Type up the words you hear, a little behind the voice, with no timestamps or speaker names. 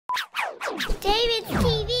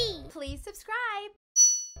DavidsTV. Please subscribe.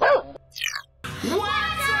 What's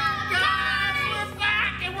up, guys? We're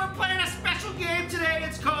back and we're playing a special game today.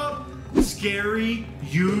 It's called Scary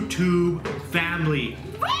YouTube Family.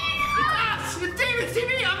 Yes, it's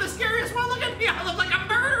DavidsTV. I'm the scariest one. Look at me. I look like a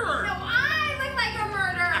murderer. No, I look like a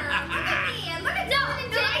murderer. Look at me. And look at Dylan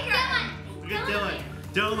and Jacob. Look at Dylan.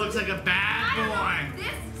 Dylan looks like a bad boy.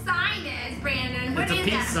 This sign is, Brandon. What It's a is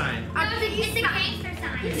peace that? sign. It's a gangster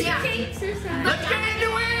sign. It's a gangster sign. Let's get into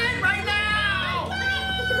it right now. I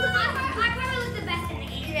probably look the best in the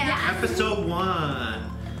game. Yeah. Episode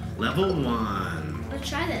 1, Level 1. Let's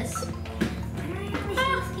try this.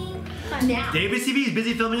 Now. DavidsTV is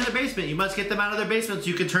busy filming in their basement. You must get them out of their basement so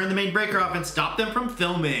you can turn the main breaker off and stop them from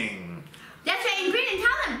filming. That's right. And Brandon,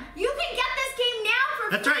 tell them you can get this game now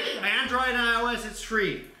for That's free. right. Android and iOS, it's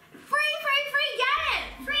free. Free. Get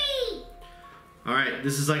it. Free. All right,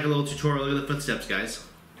 this is like a little tutorial. Look at the footsteps, guys.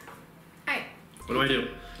 All right. What do I do?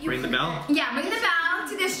 Ring the bell? Yeah, ring the bell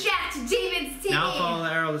to distract DavidsTV. Now follow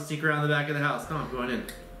the arrow to sneak around the back of the house. Come on, I'm going in.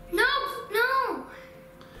 No.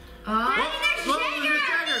 Whoa, Daddy, whoa, there's there's a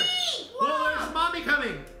Jagger. Whoa, there's Mommy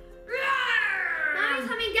coming. Mommy's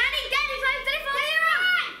coming. Daddy, follow the arrow.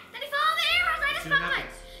 Daddy, follow the arrows. I just See what found one.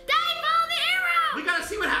 happens. Daddy, follow the arrow. We gotta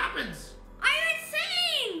see what happens. I'm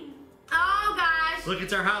insane. Oh gosh. Look,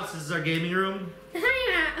 it's our house. This is our gaming room. That's not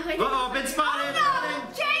even. Uh-oh, been spotted. No,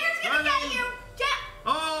 Running. Jagger's gonna get you.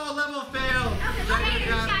 Oh, level failed. Jagger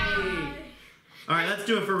got me. All right, let's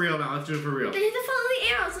do it for real now. Let's do it for real. They have to follow the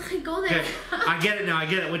arrows. Okay, go there. Okay, I get it now. I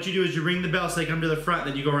get it. What you do is you ring the bell so they come to the front,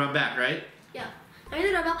 then you go around back, right? Yeah. I ring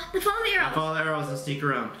the doorbell. Then follow the Now arrows. follow the arrows and sneak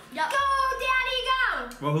around. Yep. Go, Daddy,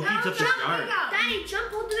 go. Well, who keeps up the yard? Daddy,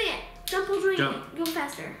 jump while doing it. Jump while doing Jump. it. Go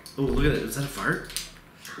faster. Oh, look at it. Is that a fart?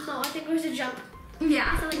 No, I think it was a jump.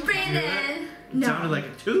 Yeah. Sound like a Brandon. It sounded like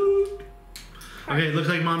a toot. Okay, it looks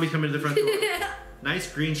like Mommy's coming to the front door.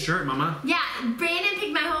 Nice green shirt, Mama. Yeah, Brandon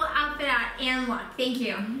picked my whole outfit out and look. Thank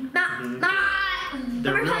you.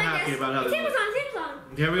 They're real happy about how It's they look. Amazon. It's Amazon.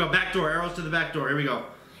 Okay, here we go. Back door. Arrows to the back door. Here we go.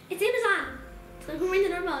 It's Amazon. So who ring the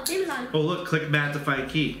doorbell? It's Amazon. Oh, look. Click mat to find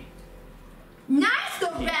key. Nice, go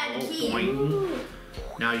Oh, red key. boing. Ooh.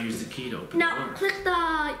 Now use the key to open the Now door. click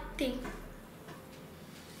the thing.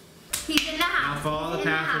 He's in the Now house. follow the He's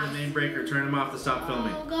in path of house. the main breaker. Turn them off to stop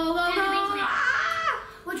filming. Go. Ah!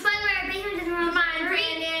 Which one where our basement is Come on,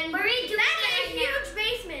 Brandon. We're doing That's a it, yeah. huge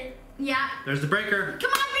basement. Yeah. There's the breaker.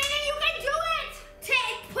 Come on, Brandon, you can do it.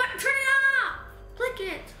 Turn it off. Click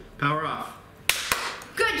it. Power off.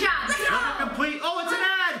 Good job. Not complete. Oh, it's an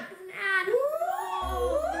ad. It's an ad.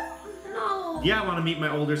 No. Yeah, I want to meet my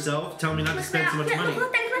older self. Tell me not to spend so much money.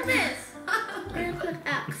 Click this. And click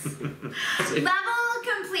X. Level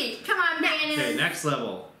complete. Come on, Brandon. Okay, next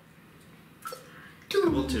level.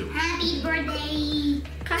 Level 2. Happy birthday.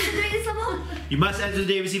 Can I do this level? You must enter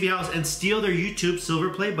the DavidsTV house and steal their YouTube silver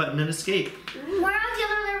play button and escape. Where are the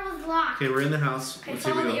other levels locked? Okay, we're in the house. Okay, Let's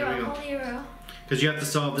see, here follow we the go. Here we arrow. go. Follow the arrow. Because you have to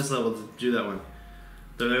solve this level to do that one.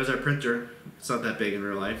 There's our printer. It's not that big in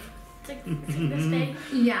real life. It's like this big.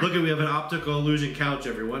 Yeah. Look, we have an optical illusion couch,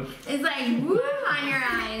 everyone. It's like woo on your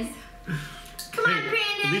eyes. Come on, Hey,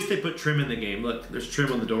 Brandon. at least they put trim in the game. Look, there's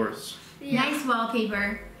trim on the doors. Yeah. Nice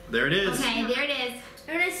wallpaper. There it is. Okay, there it is.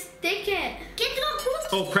 We're gonna stick it. Get to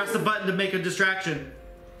the Oh, press the button to make a distraction.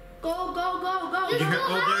 Go. Did you hear?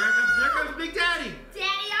 Oh, there comes Big Daddy. Daddy,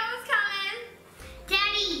 I was coming.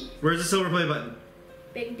 Daddy. Where's the silver play button?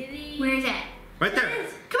 Big Diddy. Where is it? Right there.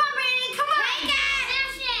 Come on, Brandon. Come on. Take it.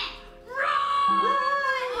 Smash it.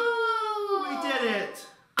 Run. We did it.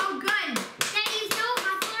 Oh, good. Daddy, you still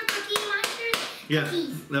hustler cookie monsters? Yeah,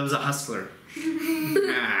 that was a hustler.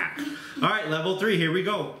 Ah. All right, level 3. Here we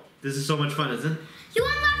go. This is so much fun, isn't it? You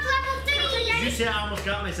unlocked level 3. Did you see I almost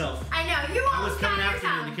got myself? I know. You I was almost coming got after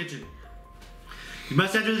you in the yourself. kitchen. You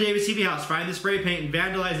must enter the DavidsTV house, find the spray paint, and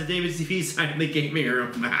vandalize the DavidsTV sign in the gaming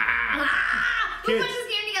room. Who Kids. put this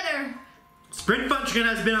game together? Sprint function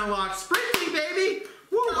has been unlocked. Sprinting, baby!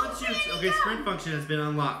 Woo, Go, once you, Brandon, okay, go. sprint function has been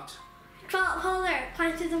unlocked. Follow there.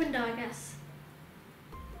 Climb through the window, I guess.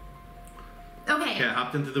 Okay. Okay, I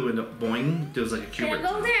hopped into the window. Boing. Feels like a cube. Okay, right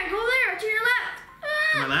go there. To your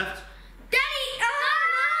left. to my left. Daddy!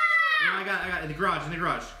 No, I got it. In the garage.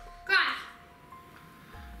 Gosh.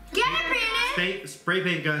 Get it, Brandon. Spray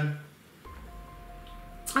paint gun.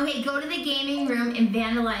 Okay, go to the gaming room and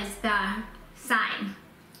vandalize the sign.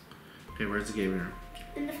 Okay, where's the gaming room?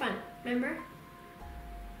 In the front, remember?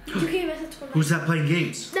 You gave us a tour. Who's that playing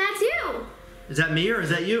games? That's you! Is that me or is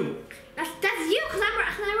that you? That's you, because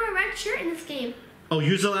I wear a red shirt in this game. Oh,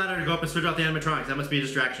 use the ladder to go up and switch off the animatronics. That must be a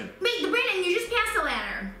distraction. Wait, Brandon, you just passed the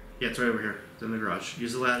ladder. Yeah, it's right over here. It's in the garage.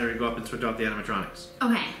 Use the ladder to go up and switch off the animatronics.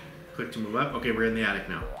 Okay. click to move up. Okay, we're in the attic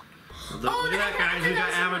now. Look at that, guys. We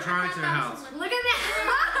got animatronics in our house. Look at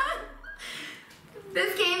that.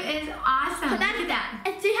 This game is awesome. Look at that.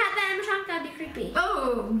 If they had that animatronic, that'd be creepy.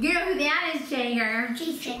 Oh, you know who that is, Jagger?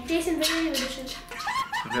 Jason Video Edition.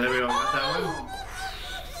 Okay, there we go. Got that one.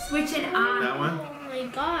 Switch it on. That one. Oh my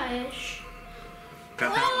gosh.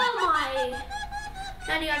 Got that one. Oh my.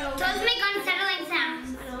 Daddy, I don't Those make unsettling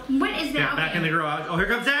sounds. What is that? Yeah, back in the garage. Oh, here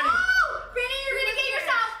comes Daddy. Oh, Brandon, you're gonna get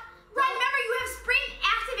yourself. Remember, you have sprint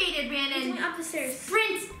activated, Brandon. Up the stairs.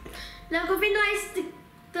 Sprint. Now go vandalize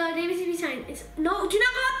the DavidsTV sign. No, do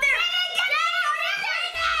not go up there.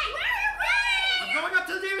 I'm going up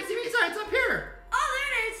to the DavidsTV sign. It's up here. Oh,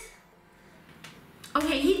 there it is.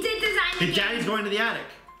 Okay, he did design the His daddy's going to the attic.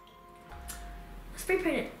 Spray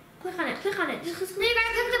paint it. Click on it. Click on it. Just click. No, you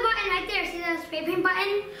gotta click the button right there. See the spray paint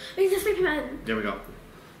button? It's the spray paint button. There we go.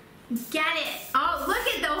 Get it. Oh, look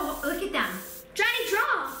at them. Daddy,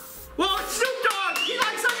 draw. Whoa, it's Snoop Dogg. He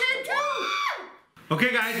likes something too.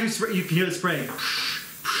 Okay, guys, you can hear the spray.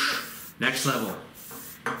 Next level.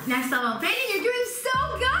 Next level. Brandon, you're doing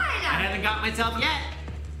so good. I haven't got myself yet.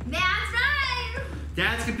 That's right.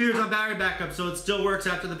 Dad's computer's on battery backup, so it still works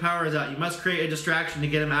after the power is out. You must create a distraction to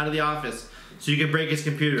get him out of the office so you can break his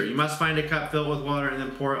computer. You must find a cup filled with water and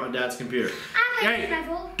then pour it on Dad's computer. Hey,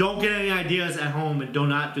 don't get any ideas at home and do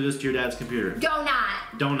not do this to your dad's computer. Do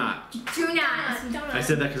not. Do not. Do not. I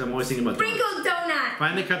said that because I'm always thinking about Sprinkle donut.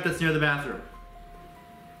 Find the cup that's near the bathroom.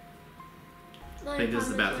 I think this is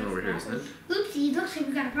the bathroom over here, isn't it? Oopsie, looks like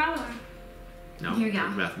we got a problem. No, Here we go.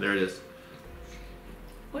 The bathroom. There it is.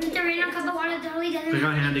 What is the random cup of water that totally doesn't Click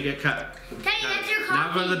on hand to get cut. Daddy, that's your coffee.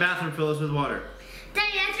 Now go to the bathroom, fill this with water.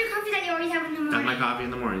 Daddy, that's your coffee that you always have in the morning. That's my coffee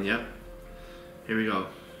in the morning, yep. Here we go.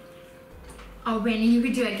 Oh, Brandon, you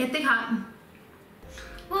could do it. Get the cup.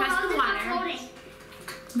 Well, Press the water.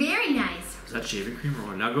 Very nice. Is that shaving cream or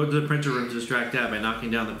what? Now go to the printer room to distract Dad by knocking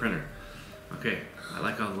down the printer. Okay, I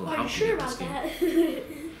like all the little Are you help sure you get about in that? this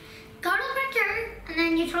game. Go to the printer, and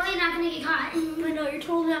then you're totally not going to get caught. I know, you're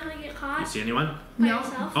totally not going to get You caught. see anyone? By No.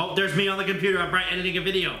 yourself. Oh, there's me on the computer. I'm probably editing a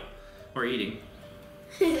video. Or eating.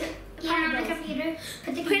 Yeah, on the computer.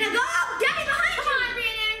 Put the Wait, no, go! Daddy, behind you! Come on,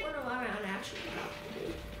 Brandon. Oh, no, around, actually.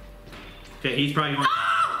 Okay, he's probably going.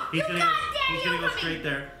 Oh! He's You gonna got go, Daddy he's gonna go over me. straight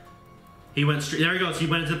there. He went straight. There he goes. He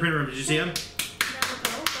went into the printer room. Did you see him? Now go.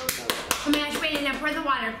 Oh my gosh, Brandon, now pour the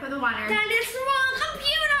water. Pour the water. Daddy, it's the wrong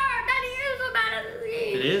computer! Daddy, you're so bad at this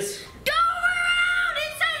game. It is? Go around!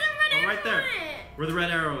 It says the red Oh, arrow right there. on it. Where the red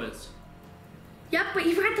arrow is. Yep, but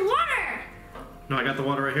you forgot the water. No, I got the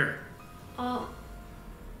water right here. Oh.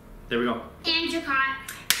 There we go. And you're caught.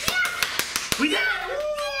 We did it!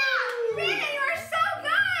 Yeah! Brandon, you are so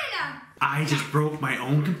good! I just broke my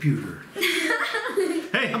own computer.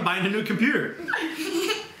 Hey, I'm buying a new computer.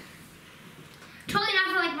 Totally not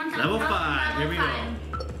for like 1,000. Level 5. Here we go.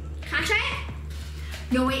 Can I try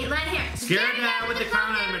it? No, wait, let here. Scare Dad with the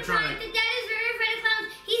clown animatronic. The dad is very afraid of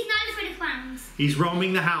clowns. He's not afraid of clowns. He's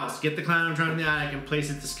roaming the house. Get the clown animatronic in the attic and place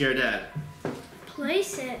it to scare Dad.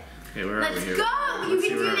 Place it. Okay, where are Let's we here? go! You Let's see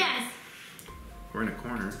can where do are we. this. We're in a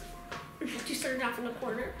corner. You started off in the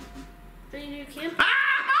corner. Then you camp. Ah!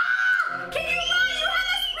 Ah! Can you run? You have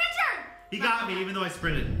a sprinter! He got me even though I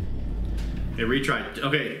sprinted. Okay, retry.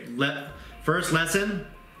 Okay, first lesson.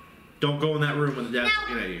 Don't go in that room when the dad's Now,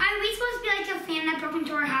 looking at you. are we supposed to be like a fan that broke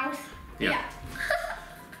into our house? Yeah.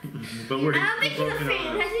 But we're I don't think he's a broken fan.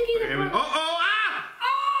 out. I think he's a Okay, fan. oh, ah!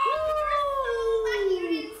 Oh! Lucky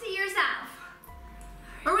you didn't see yourself.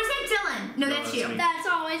 Or was that Dylan? No, that's that's you. me. That's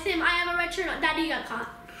always him. I have a red shirt on. Daddy got caught.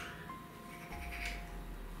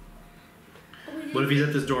 What if he's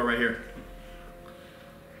at this door right here?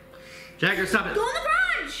 Jagger, stop it. Go in the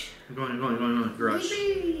garage. I'm going, garage.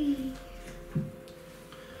 You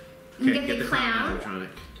Okay, get the clown. animatronic.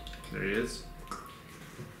 There he is.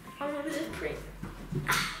 I remember this print.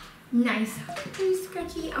 Nice. Ooh,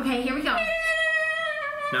 scratchy. Okay, here we go.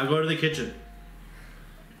 Now go to the kitchen.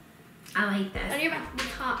 I like And this. you're about to be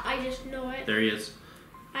caught. I just know it. There he is.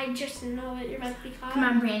 I just know it. You're about to be caught. Come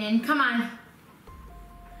on, Brandon. Come on.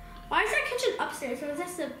 Why is that kitchen upstairs? Or is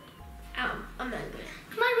that the I'm not good.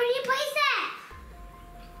 Come on, where do you place that?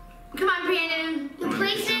 Come on, Brandon. You Go in the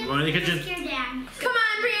place kitchen. it. Go in the kitchen. Scare Dad. Come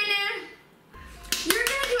on, Brandon. You're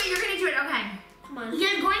gonna do it. You're gonna do it. Okay. Come on.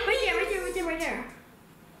 You're going Right there.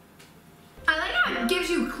 I like how it gives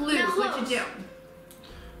you clues Now what to close. do.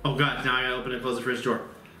 Oh god, now I gotta open and close the fridge door.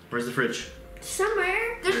 Where's the fridge?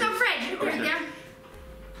 Somewhere. There's no fridge. Okay. Right there.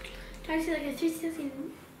 Try to see like a 360.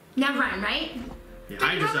 Now run, right? You hide Daddy,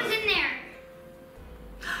 what yourself. was in there?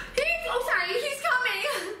 Oh, sorry. He's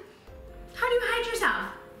coming. How do you hide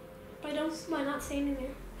yourself? By not standing there.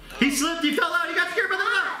 He slipped, he fell out, he got scared by the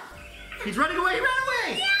He's running away. He ran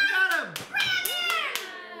away. Yeah. We got him.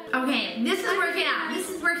 Okay, this is working out. This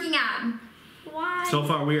is working out. Why? So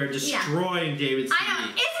far, we are destroying David's TV. I know.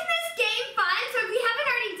 Isn't this game fun? So if we haven't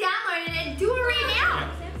already downloaded it, do it right now.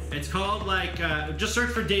 It's called like, just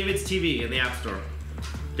search for David's TV in the App Store.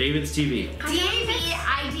 David's TV.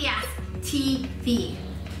 DavidsTV.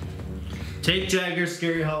 Take Jagger's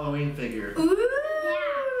scary Halloween figure. Ooh.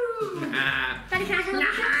 Daddy, can I tell you?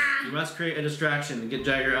 You must create a distraction to get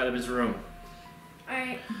Jagger out of his room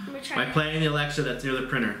Alright, I'm gonna try. by playing the Alexa that's near the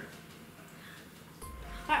printer.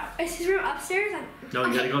 Is his room upstairs? No,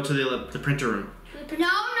 you gotta go to the printer room. No.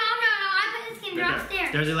 I put this game Right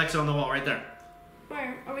upstairs. There's the Alexa on the wall, right there.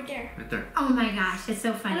 Where? Over there. Right there. Oh my gosh, it's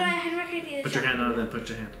so funny. Put your hand on it, then put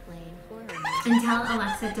your hand. And tell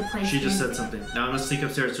Alexa to play. She just said something. Now I'm gonna sneak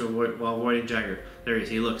upstairs to avoid, while avoiding Jagger. There he is.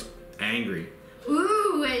 He looks angry.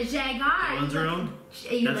 Ooh, Jagger. Dylan's room?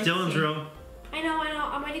 That's Dylan's room. I know.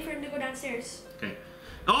 I'm waiting for him to go downstairs. Okay.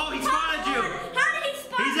 Oh, he spotted you! How did he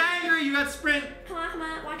spot? He's angry. You got sprint. Come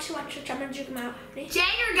on. Watch. I'm gonna juke him out. Ready?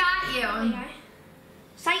 Jagger got you.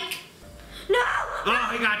 Psych. No! Oh,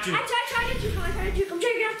 he got you. I tried to juke him.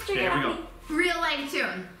 Jagger Here we go. Real life too.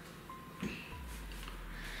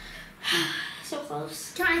 So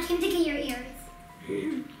close. Come on, I can take your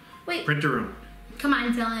ears. Wait. Printer room. Come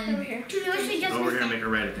on, Dylan. Over here. Over here and make her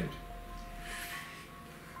right, I think.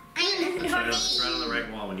 I'm It's right on the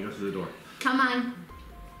right wall when you go through the door. Come on.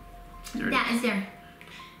 There it That is there.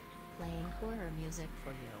 Playing horror music for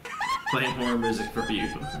you. Playing horror music for you.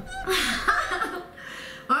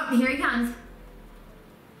 Oh, here he comes.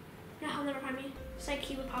 No, he'll never find me. Psych,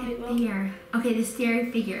 he would probably will. Here. Okay, the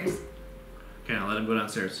scary figures. Okay, I'll let him go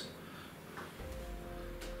downstairs.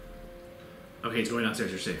 Okay, he's going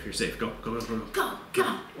downstairs. You're safe. You're safe. Go. Go.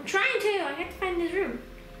 I'm trying to. I have to find his room.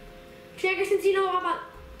 Jagger, since you know all about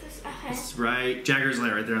this. Okay. It's right. Jagger's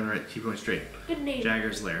lair right there on the right. Keep going straight. Good name.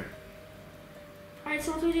 Jagger's lair. Alright,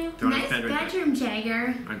 so what do we do? They're on his Nice bed right bedroom,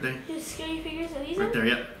 Jagger. there. Aren't they? His scary figures, are these Right them?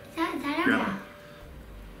 there, yep. That Grab them.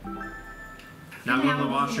 Now go in the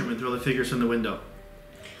washroom and throw the figures from the window.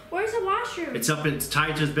 Where's the washroom? It's up. It's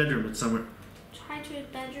tied to his bedroom. It's somewhere. Tied to his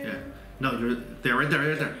bedroom. Yeah. No, you're there. Right there.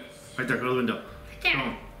 Right there. Right there. Go to the window. There.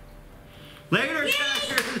 Go. Later,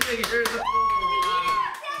 Jagger. Figures.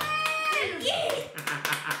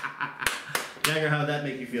 Jagger, how'd that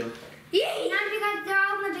make you feel? Yay! Not because they're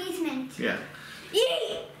all in the basement. Yeah.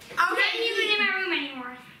 Yay! Okay. Not even in my room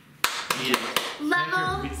anymore. Yeah.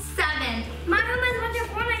 Level 7. My room has a bunch of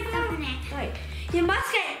Fortnite stuff in it. Right. You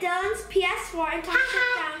must get Dylan's PS4 and turn it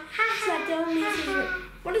down so that Dylan leaves his room.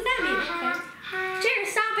 What does that mean? Okay. Jagger,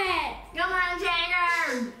 stop it! Come on,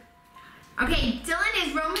 Jagger. Okay, Dylan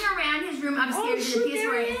is roaming around his room upstairs Oh, in the shoot,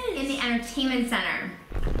 there he PS4 in is. the entertainment center.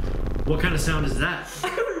 What kind of sound is that?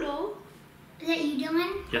 I don't know. Is that you,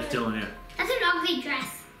 Dylan? Yes, Dylan. Yeah. That's an ugly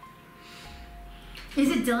dress. Is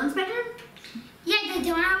it Dylan's bedroom? Yeah, the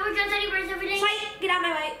Dylan our dress that he wears every day. Fight, get out of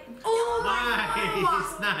my way. Oh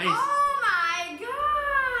Nice, nice. Oh my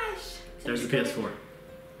gosh! There's the PS4.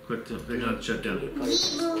 Quick, they're gonna shut down.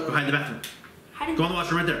 Yeeble. Go hide in the bathroom. Go in the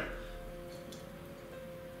washroom right there.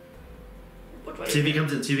 See if he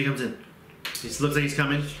comes in. See if he comes in. He looks like he's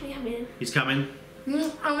coming. He's coming.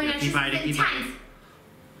 Oh my gosh, Keep hiding. Keep hiding.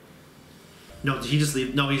 No, did he just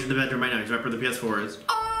leave? No, he's in the bedroom right now. He's right where the PS4 is.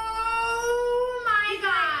 Oh my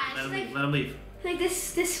gosh! Let him leave. Let him leave. Like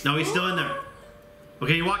this. No, he's still in there.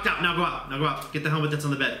 Okay, you walked out. Now go out. Now go out. Get the helmet that's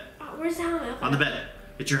on the bed. Where's the helmet? On the bed.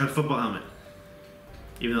 It's your football helmet.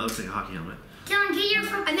 Even though it looks like a hockey helmet. Dylan, get your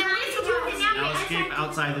football. And then what does he do with it now? Now escape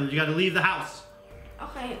outside. You gotta leave the house.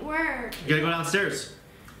 Okay, where? You gotta go downstairs.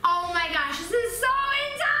 Oh my gosh, this is so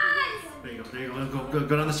intense! There you go. There you go.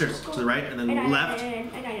 Go down the stairs. To the right and then left. I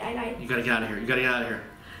died. You gotta get out of here. You gotta get out of here.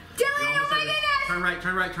 Dylan, oh my goodness! Turn right,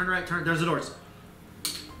 turn right, turn right, turn. There's the doors.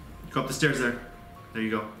 Go up the stairs there. There you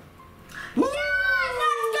go. Woo! Let's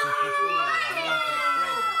go!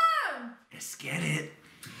 Let's get it.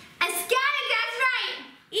 Aesthetic, that's right!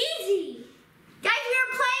 Easy. Guys, we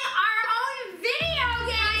are playing our own video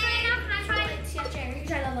game! Can I try it? Yeah, Jerry, you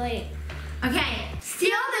try level 8. Okay,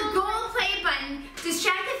 steal the gold play button,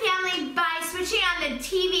 distract the family by switching on the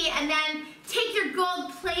TV, and then take your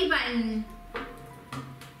gold play button.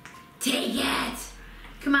 Take it!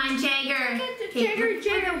 Come on, Jagger.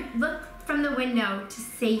 Jagger. Look from the window to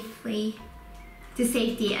safety,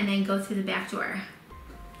 and then go through the back door.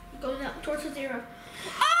 Go down towards the 0.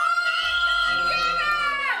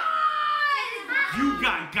 You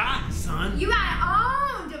got son. You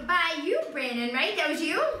got owned by you, Brandon, right? That was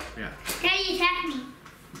you? Yeah. Hey, you attacked me.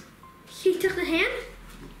 He took the hand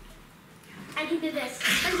and he did this.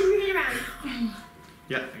 And he moved it around.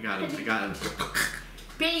 Yeah, I got him. I got him.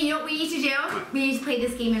 Brandon, you know what we need to do? We need to play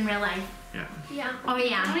this game in real life. Yeah. Yeah. Oh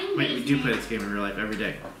yeah. Wait, we do play this game in real life every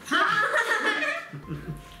day.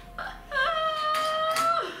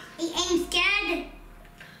 I'm scared.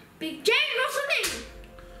 Big Jay, go swimming.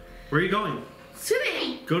 Where are you going?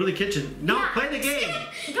 Swimming. Go to the kitchen. No, Yeah. play the game.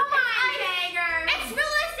 Come on, Jagger. It's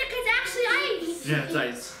realistic. It's actually ice. Yeah, it's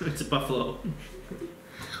ice. It's a buffalo.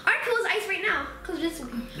 Our pool is ice right now because it's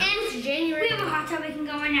January. We have a hot tub we can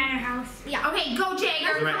go in at our house. Yeah. Okay, go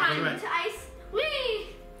Jagger. Right, Come on. right. To ice. Whee!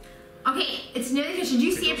 Okay, it's near the kitchen. Do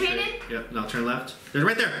you see it, Go Brandon? straight. Yep, now turn left. There's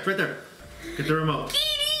right there. It's right there. Get the remote.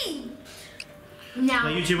 Now.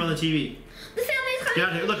 Play YouTube on the TV. The family is Get coming.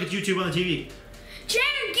 out here. Look, it's YouTube on the TV.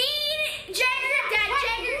 Jagger, Jagger, you're dead.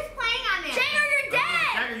 Jagger, Who's playing on this? Jagger, you're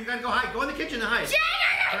dead. Jagger, you gotta go hide. Go in the kitchen and hide.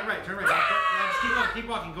 Jagger. Turn right, turn right. Now just keep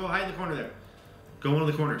walking. Go hide in the corner there. Go in one of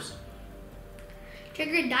the corners.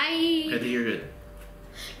 Jagger I died. think you're good.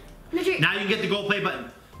 No, Jagger. Now you can get the gold play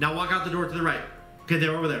button. Now walk out the door to the right. Okay,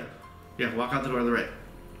 they're over there. Yeah, walk out the door to the right.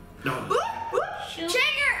 No.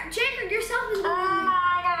 Jagger, yourself is. Oh my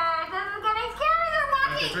god, this is getting scary. They're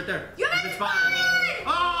walking. It's right there. You haven't It's spotted.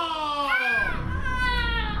 Oh!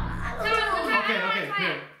 Okay,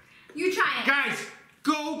 here. You try it. Guys,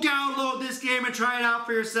 go download this game and try it out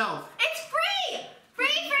for yourself. It's free. Free.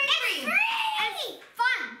 It's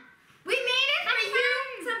fun. We made it for you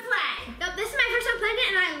to play. No, this is my first time playing it,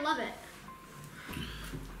 and I love it.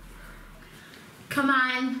 Come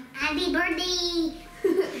on. Happy birthday.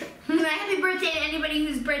 Happy birthday to anybody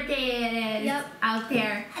whose birthday it is out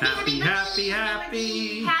there. Happy. Happy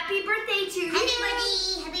birthday to you.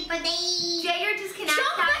 Happy birthday. Jagger just cannot Jump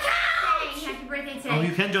stop the couch. saying happy birthday today. Oh,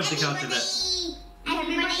 you can jump the couch a bit.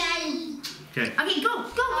 Happy birthday. Okay. Okay, go,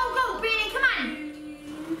 Brandon, come on.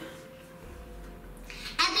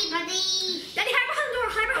 Happy birthday. Daddy, hide behind the door.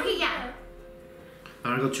 Hide behind Okay, the yeah. door. I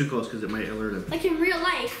don't want to go too close because it might alert him. Like in real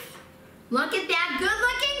life. Look at that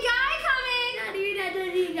good-looking guy coming.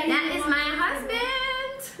 Daddy. That is my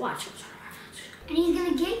husband. Watch. And he's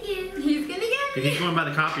gonna get you. He's gonna get He's me. going by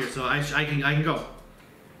the copier, so I can go.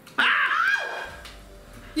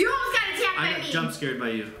 You almost got attacked I by got me. jump scared by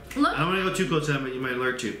you. Look. I don't want to go too close to him, but you might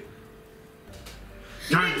alert you.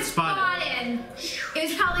 Darn it, spotted. It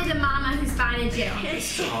was probably the mama who spotted you.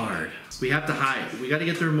 It's hard. We have to hide. We got to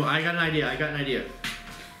get the remote. I got an idea.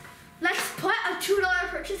 Let's put a $2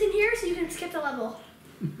 purchase in here so you can skip the level.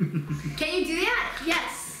 Can you do that?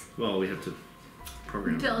 Yes. Well, we have to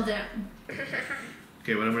program it. Build it.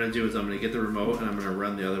 Okay, what I'm going to do is I'm going to get the remote and I'm going to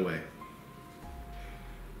run the other way.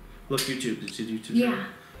 Look, YouTube. Did you see YouTube? Yeah.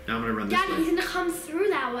 Now I'm going to run this Daddy, he's way. gonna come through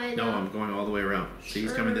that way. No, though. I'm going all the way around. See,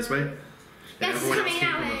 he's coming this way. And Yes, he's everyone else coming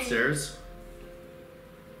came that from way. upstairs.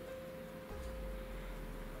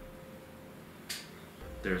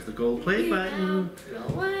 There's the gold play button. No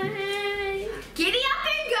way. Giddy up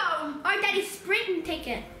and go. All right, Daddy, sprint and take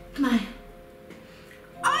it. Come on.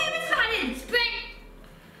 Oh, you've been spotted. Sprint.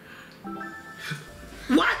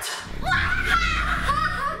 What?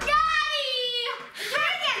 Daddy!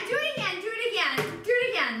 Do it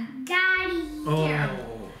again. Daddy.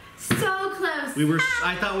 Oh. So close.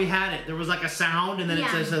 I thought we had it. There was like a sound and then it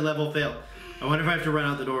Yeah. says level failed. I wonder if I have to run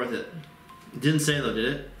out the door with it. It didn't say though, did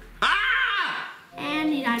it? Ah!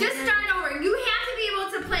 And he died. Just start over. You have to be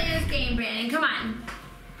able to play this game, Brandon. Come on.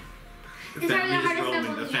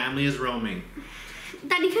 The family is roaming.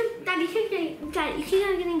 Daddy, you keep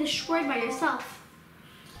on getting destroyed by yourself.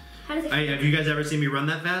 How does it Hey, have you guys ever seen me run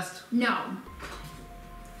that fast? No.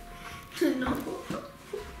 No.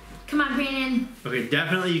 Come on, Brandon. Okay,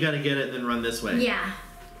 definitely you gotta get it and then run this way. Yeah.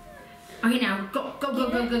 Okay, now go. Go.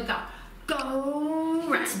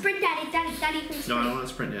 Run. Sprint, Daddy, you can sprint. No, I don't want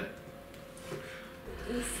to sprint yet.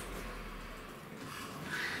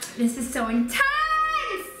 This is so intense.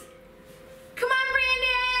 Come on,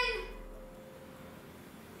 Brandon.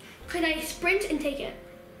 Could I sprint and take it?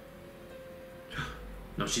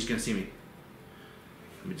 No, she's gonna see me.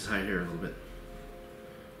 Let me just hide here a little bit.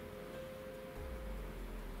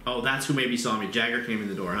 Oh, that's who maybe saw me. Jagger came in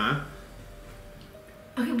the door, huh?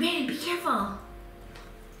 Okay, Brandon, be careful.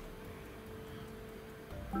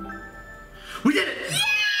 We did it! Yeah!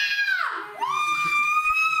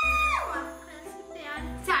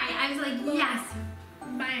 Sorry, I was like, yes.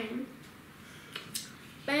 Bang.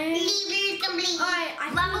 Bang. Leave complete.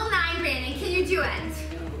 Alright, Level 9, Brandon. Can you do it?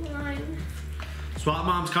 Swap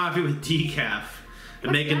mom's coffee with decaf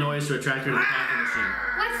and make a noise to attract her to the coffee machine.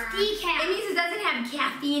 What's decaf? It means it doesn't have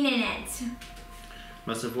caffeine in it.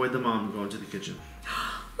 Must avoid the mom going to the kitchen.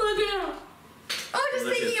 Look at her. Oh, just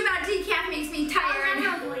Look thinking about decaf makes me tired. I'll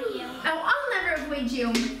never avoid you. Oh, I'll never avoid you.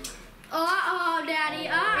 Uh-oh, Daddy.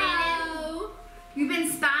 Uh-oh. You've been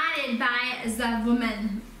spotted by the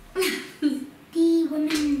woman. The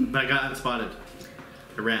woman. But I got unspotted.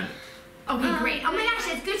 I ran. Okay, great. Oh my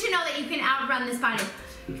gosh, it's good to know that you can outrun the spotted.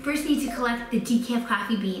 You first need to collect the decaf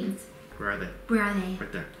coffee beans. Where are they? Where are they?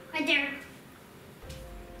 Right there. Right there.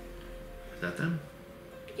 Is that them?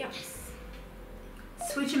 Yes.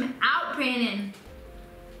 Switch them out, Brandon.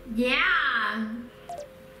 Yeah.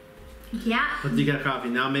 Yeah. Put the decaf coffee.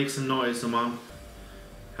 Now make some noise. So mom,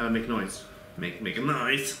 how to make noise? Make a noise. Make a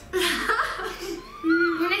noise.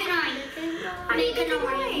 How do you make a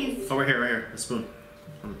noise? Oh, right here. A spoon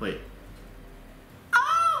on the plate.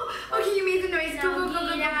 Oh! Okay, you made the noise. Go, go, go, go,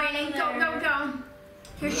 go, Brandon. Go, go, go.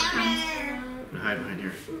 Here she comes. I'm gonna hide behind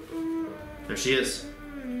here. There she is.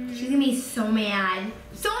 She's gonna be so mad.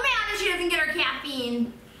 So mad that she doesn't get her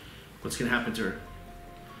caffeine. What's gonna happen to her?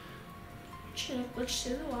 Should have glitched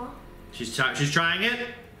through the wall. She's trying it.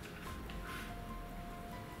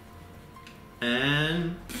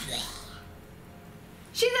 And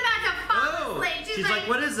She's about to fall asleep. she's like,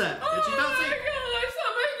 what is that? And she fell asleep.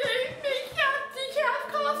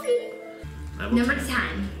 Decaf coffee. Level Number 10.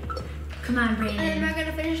 10. Come on, And then Brandon. we're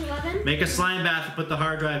gonna finish 11. Make a slime bath and put the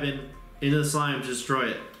hard drive into the slime to destroy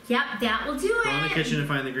it. Yep, that will do it. Go in the kitchen and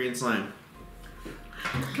find the green slime.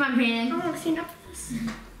 Come on, Brandon. I want to stand up for this.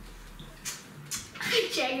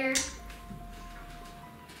 Jagger.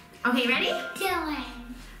 Okay, ready? Dylan.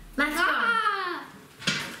 Let's go. Ah!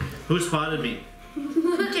 Who spotted me?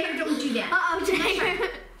 Jagger, don't do that. Uh-oh, Jagger.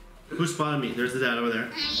 Who spotted me? There's the dad over there.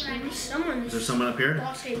 There's someone. Is there someone up here?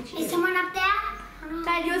 Is someone up there?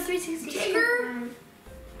 Dad, you're 360. Jagger.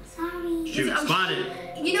 Sorry. Shoot, spotted.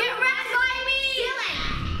 You know what?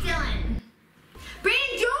 Dylan.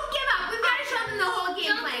 Brandon, don't give up. We've got to show them the whole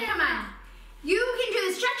gameplay. Come on. You can do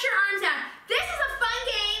this. Stretch your arms out. This is a fun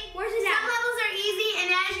game. Where's it Some at? levels are easy, and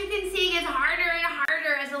as you can see, it gets harder and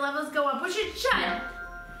harder as the levels go up, which it should.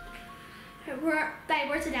 Dad,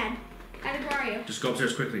 where's the dad? Dad, where are you? Just go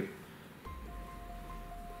upstairs quickly.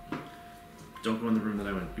 Don't go in the room that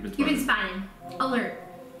I went. You've been You've spotted. been spotted. Alert.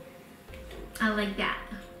 I like that.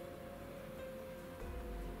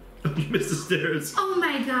 You missed the stairs. Oh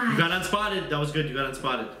my You god. got unspotted. That was good. You got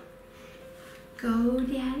unspotted. Go,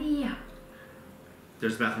 Daddy, out.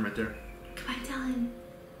 There's the bathroom right there. Come on, Dylan.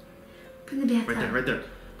 Put in the bathtub. Right there. Right there.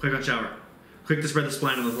 Quick on shower. Quick to spread the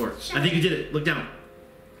slime on the floor. I think you did it. Look down.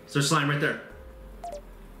 So there's slime right there.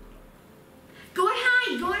 Go and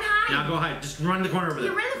hide. Go and hide. Now go hide. Just run in the corner over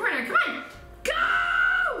You're there. in the corner. Come on.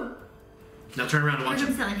 Go! Now turn around and watch Here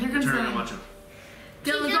him. comes Dylan. Here comes Turn around and Dylan. watch him.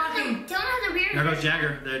 Dylan's walking. Dylan has a weird. There goes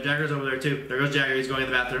Jagger. Jagger's over there too. There goes Jagger. He's going in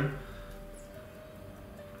the bathroom.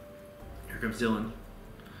 Here comes Dylan.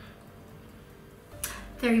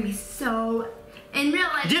 They're gonna be so. In real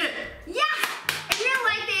life. You did it! Yes! In real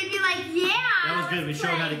life, they'd be like, yeah. That was good. We let's showed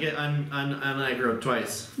how play. to get unaggroed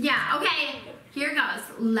twice. Yeah, okay. Here goes.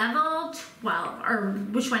 Level 12. Or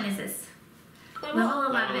which one is this? Level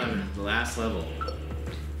 11. The last level.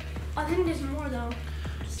 I think there's more though.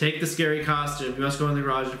 Take the scary costume. You must go in the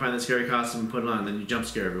garage and find the scary costume and put it on. Then you jump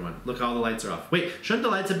scare everyone. Look, all the lights are off. Wait, shouldn't the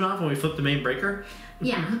lights have been off when we flipped the main breaker?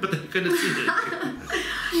 Yeah. But they couldn't see it.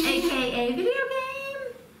 AKA video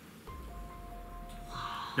game.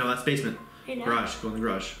 No, that's basement. I know. Garage. Go in the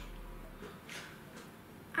garage.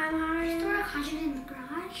 I'm hard. Store a content in the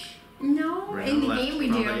garage. No, Right in on the left. game we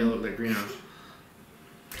Oh, do. that yellow, that green house.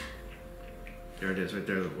 There it is, right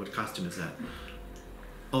there. What costume is that?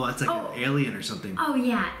 Oh, that's like Oh. an alien or something. Oh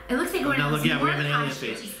yeah, it looks like Oh, one now of look, those yeah, we have an more alien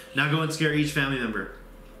costumes. face. Now go and scare each family member.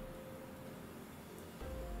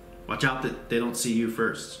 Watch out that they don't see you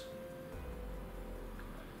first.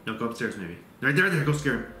 No, go upstairs maybe. Right there, go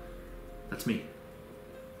scare him. That's me.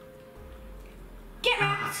 Get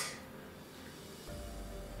wrecked.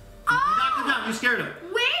 You knocked him down, you scared him.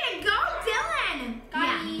 Way to go, Dylan!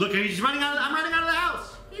 Got Yeah. Look, he's running out. I'm running out of the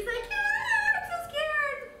house. He's like, yeah, I'm so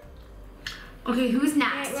scared. Okay, who's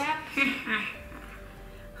next? Right,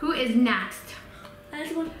 Who is next?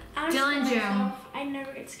 That's one. I'm Dylan scared Joe. myself. I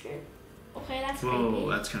never get scared. Okay, that's Whoa, creepy.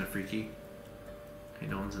 that's kind of freaky. Okay,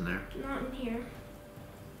 no one's in there. Not in here.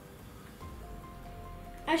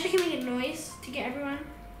 I wish I could make a noise to get everyone.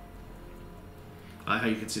 I like how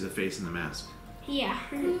you can see the face in the mask. Yeah.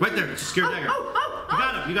 Right there, just scare Jagger. Oh, You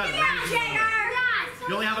got him, you got him. Yeah, Jagger! Yes!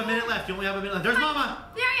 You only have a minute left. You only have a minute left. There's Mama.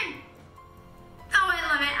 Marion! Oh,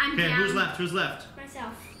 I love it. I'm Okay, down. who's left? Who's left?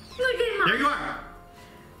 Myself. Look at Mom. There you are.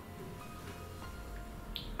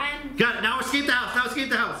 I'm. Got it. Now escape the house. Now escape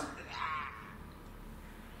the house.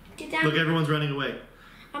 Get down. Look, everyone's running away.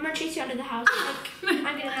 I'm gonna chase you out of the house. Like,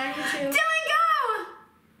 I'm getting out of here too. Dylan, go!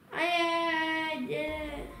 I did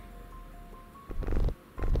it.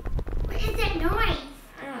 What is that noise?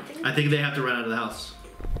 I don't think I think they have to run out of the house.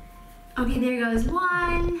 Okay, there goes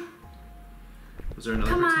one. Was there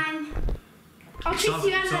another Come person? on. I'll chase Stop,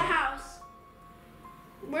 you out of the stop. house.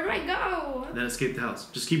 Where do I go? Then escape the house.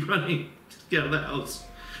 Just keep running. Just get out of the house.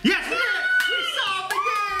 Yes, we did it! We solved the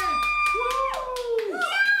game! Woo!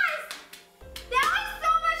 Yes! That was so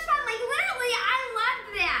much fun. Like, literally, I loved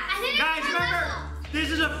that. I think Guys, remember, this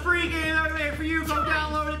is a free game that we made for you. Go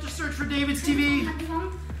download it. Just search for DavidsTV.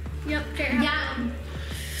 Yep, Jared. Yeah.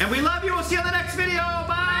 And we love you. We'll see you on the next video.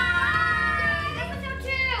 Bye!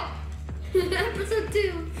 Episode 2. Episode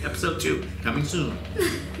 2. Episode 2 coming soon.